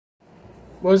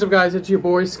What's up, guys? It's your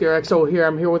boy ScareXO here.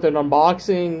 I'm here with an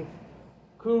unboxing.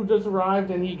 Crew just arrived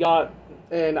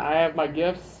and I have my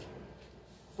gifts.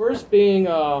 First being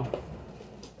a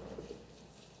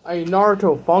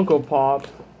Naruto Funko Pop,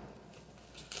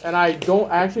 and I don't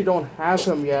have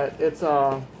him yet. It's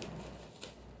a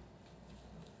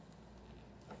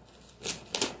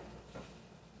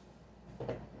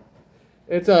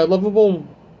lovable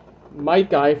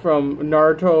Might guy from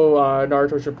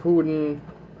Naruto Shippuden.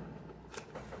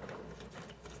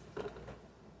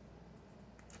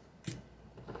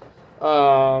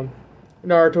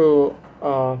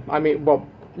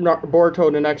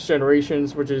 Boruto The Next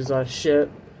Generations, which is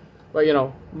shit. But you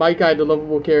know, Might guy, the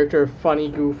lovable character, funny,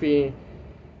 goofy.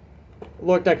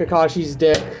 Looked at Kakashi's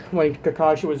dick when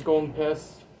Kakashi was going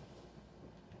pissed.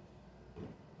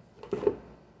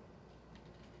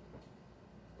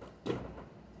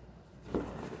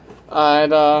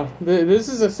 And this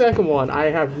is the second one.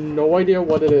 I have no idea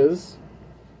what it is.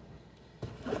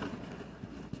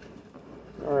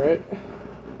 Alright.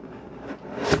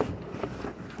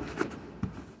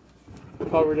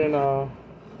 Covered in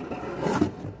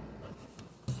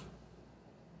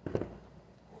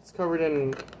it's covered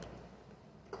in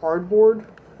cardboard.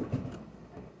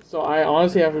 So I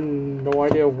honestly have no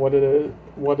idea what it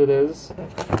is.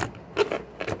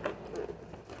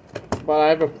 But I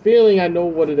have a feeling I know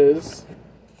what it is.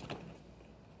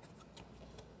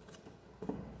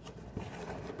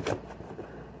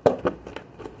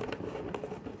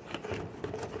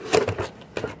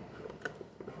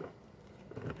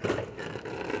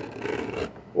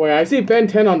 Wait, I see Ben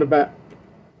 10 on the back.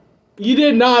 You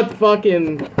did not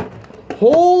fucking...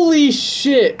 Holy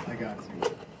shit! I got to.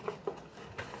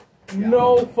 Yeah.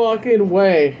 No fucking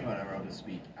way. Whatever, I'll just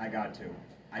speak. I got to.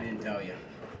 I didn't tell you.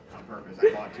 On purpose,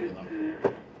 I bought 2 of them.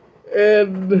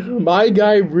 And my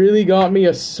guy really got me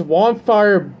a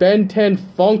Swampfire Ben 10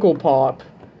 Funko Pop.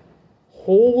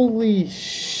 Holy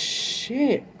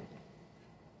shit.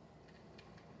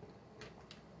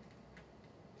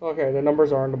 Okay, the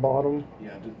numbers are on the bottom.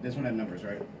 Yeah, this one had numbers,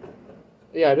 right?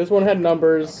 Yeah, this one had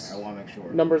numbers. Okay, I want to make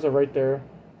sure. Numbers are right there.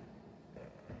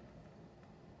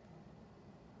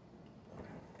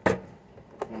 I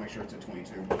want to make sure it's a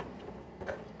 22.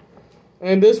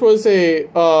 And this was a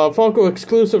Funko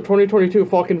exclusive 2022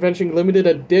 Fall Convention limited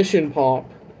edition pop.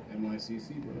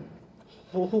 NYCC, bro.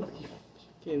 Holy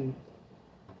fucking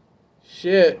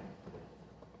shit.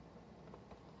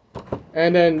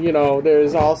 And then, you know,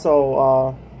 there's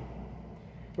also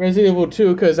Resident Evil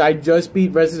 2, because I just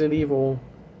beat Resident Evil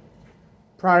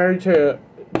prior to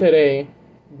today,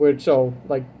 so,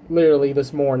 like, literally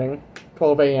this morning,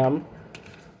 12 a.m.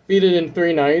 Beat it in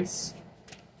 3 nights.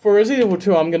 For Resident Evil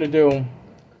 2, I'm gonna do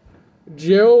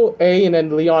Jill A and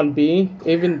then Leon B.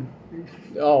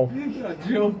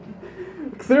 Jill.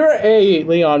 Clear A,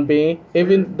 Leon B.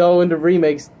 Even though in the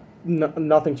remakes,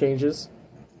 nothing changes.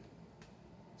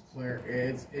 Claire,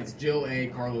 it's Jill A,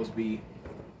 Carlos B.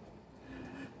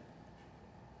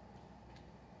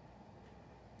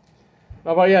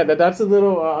 But yeah, that's a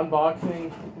little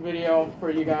unboxing video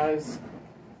for you guys.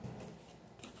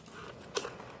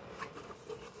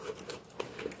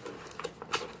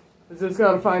 I just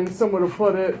gotta find somewhere to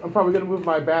put it. I'm probably gonna move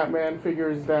my Batman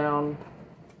figures down.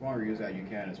 If you want to use that, you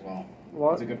can as well.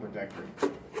 What? It's a good protector.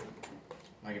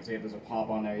 Like if there's a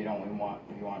pop on there you don't really want,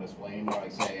 if you want to display anymore,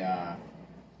 like say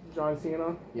John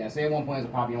Cena? Yeah, say at one point there's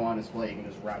a pop you don't want to display, you can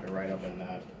just wrap it right up in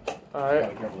that.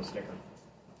 Alright. Be careful with the sticker.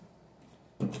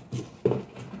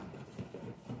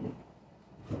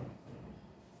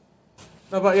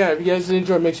 No, but yeah, if you guys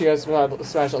enjoyed, make sure you guys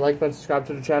smash that like button, subscribe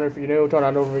to the channel if you're new, turn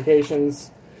on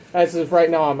notifications. As of right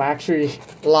now, I'm actually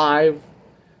live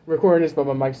recording this, but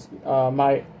my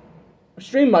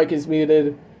stream mic is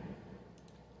muted.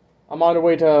 I'm on the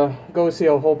way to go see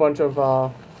a whole bunch of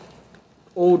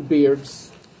old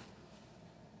beards.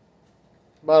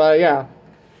 But yeah.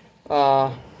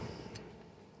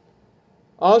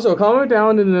 Also, comment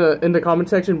down in the comment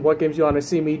section what games you want to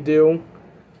see me do.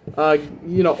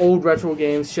 You know, old retro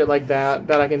games, shit like that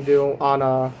I can do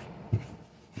on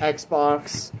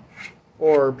Xbox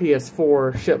or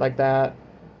PS4, shit like that.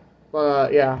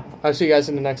 But yeah, I'll see you guys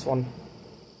in the next one.